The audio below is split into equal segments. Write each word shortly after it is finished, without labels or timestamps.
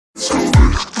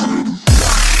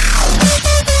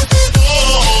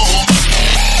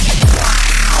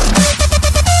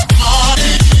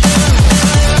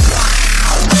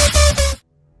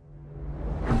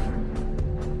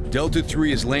Delta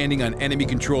 3 is landing on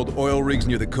enemy-controlled oil rigs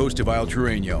near the coast of Isle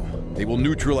Terreno. They will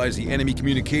neutralize the enemy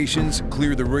communications,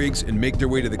 clear the rigs, and make their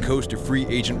way to the coast to free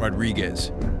Agent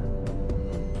Rodriguez.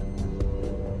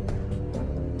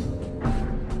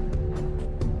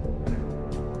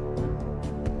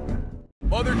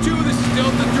 Mother 2, this is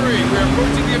Delta 3. We're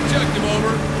approaching the objective,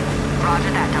 over.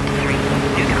 Roger that, Delta 3.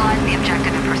 Neutralize the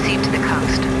objective and proceed to the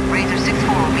coast. Razor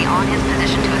 6-4 will be on his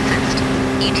position to assist.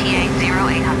 ETA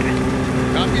 0800.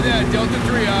 Copy that. Delta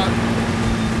 3 out.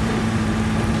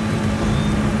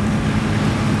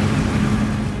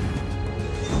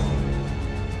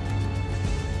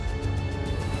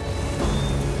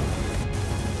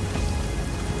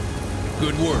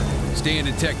 Good work. Stay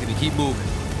undetected and keep moving.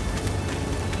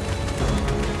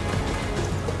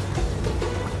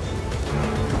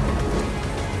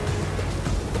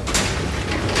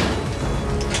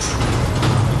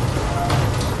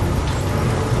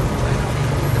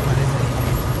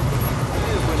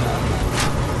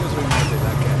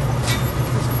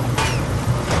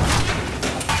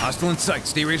 Hostile in sight.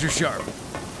 Stay razor sharp.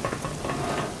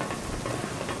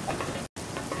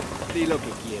 Di lo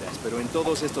que quieras, pero en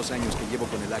todos estos años que llevo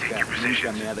con el AK,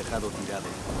 nunca me ha dejado tirado.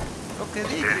 Lo que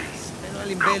digas, pero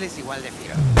el Inbel es igual de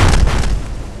fiel.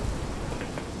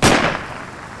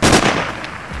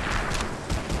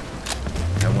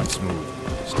 That one's smooth.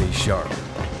 Stay sharp.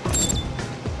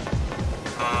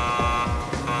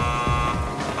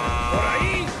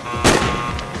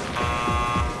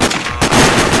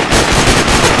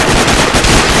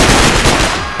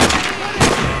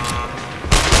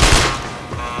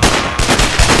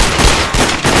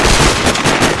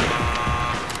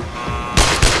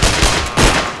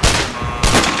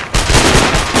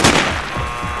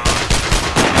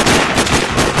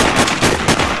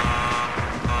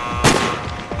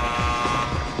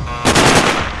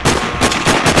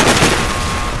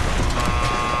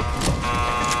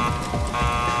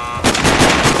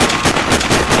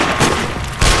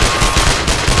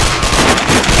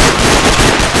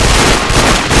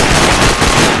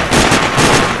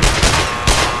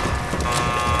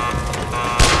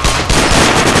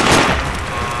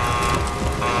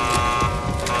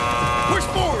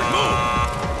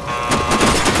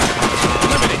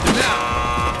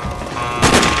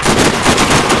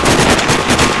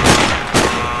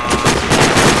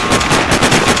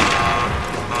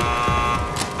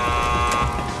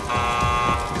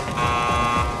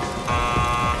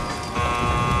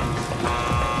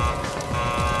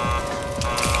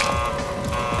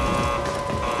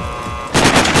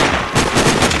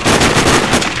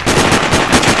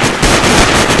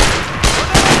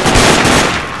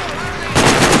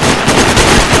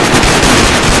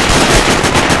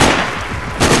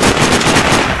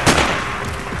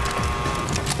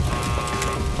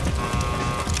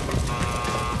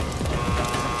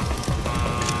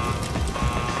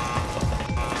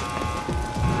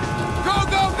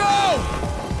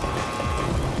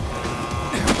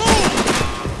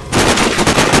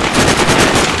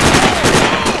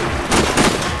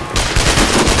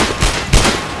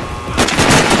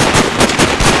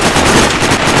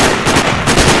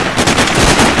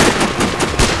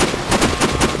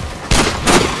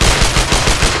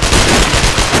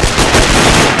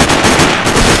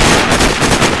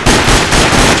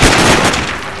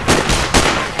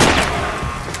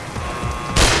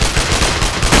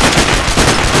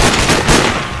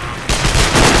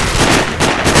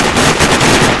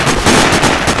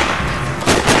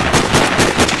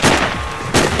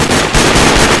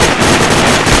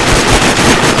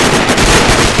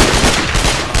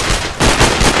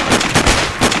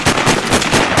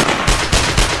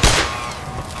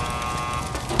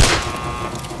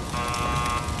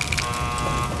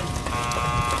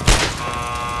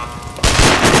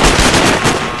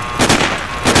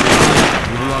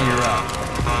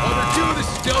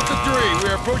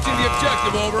 Approaching the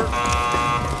objective, over.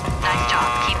 Nice job.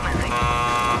 Keep moving.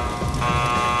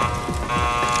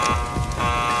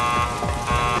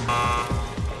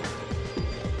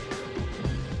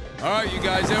 All right, you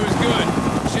guys, that was good.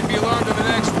 Should be alarmed on the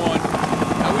next one.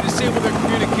 Now we disable their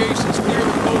communications, clear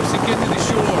the coast, and get to the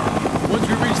shore. Once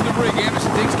we reach the rig,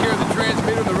 Anderson takes care of the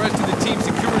transmitter, and the rest of the team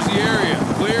secures the area.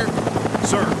 Clear?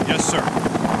 Sir, yes, sir.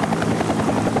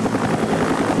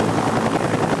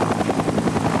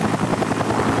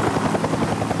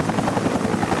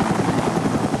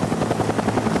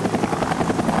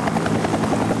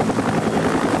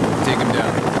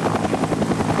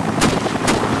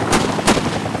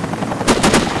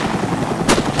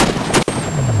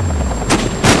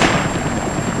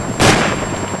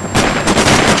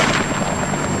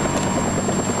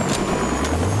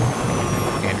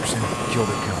 Kill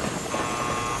the gun.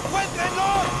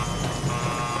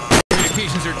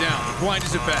 communications are down. The blind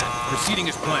is a bat. Proceeding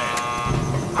as planned.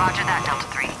 Roger that, Delta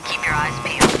 3. Keep your eyes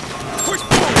peeled. Push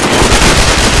forward!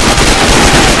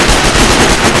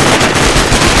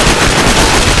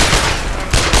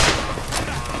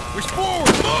 Push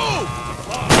forward! Move!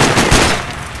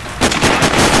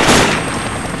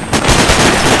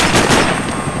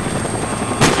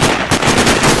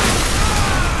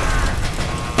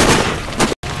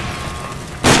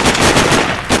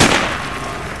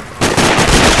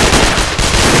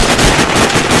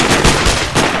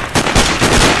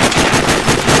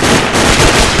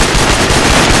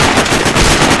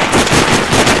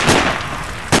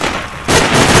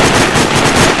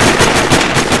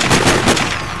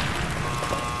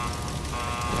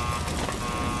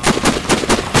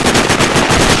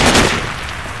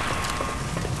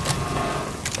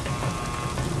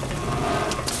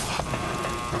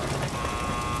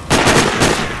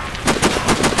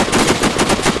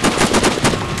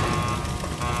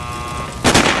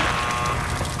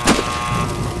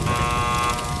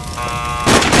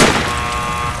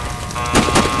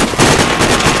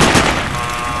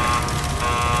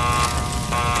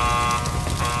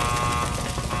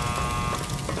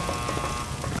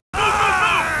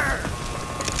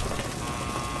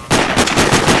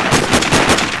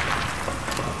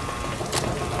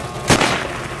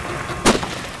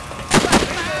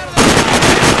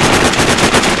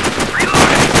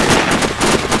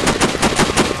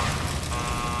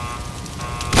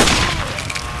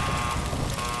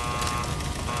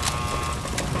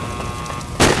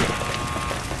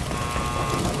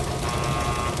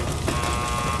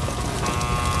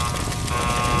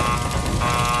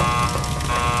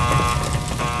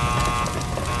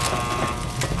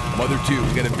 Mother 2,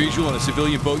 we got a visual on a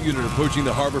civilian boat unit approaching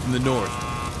the harbor from the north.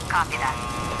 Copy that.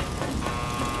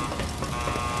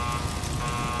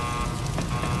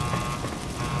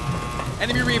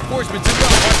 Enemy reinforcements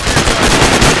inbound. Watch for your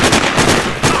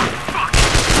target.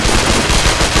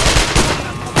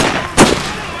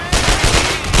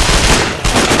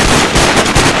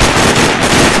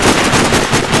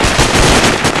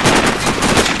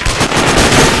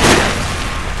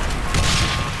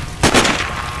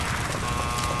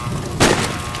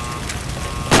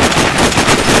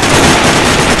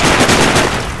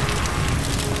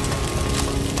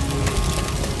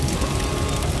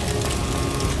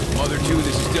 Mother 2,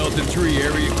 this is Delta 3,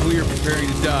 area clear, preparing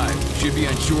to dive. Should be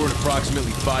on shore in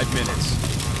approximately 5 minutes.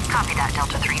 Copy that,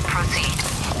 Delta 3.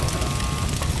 Proceed.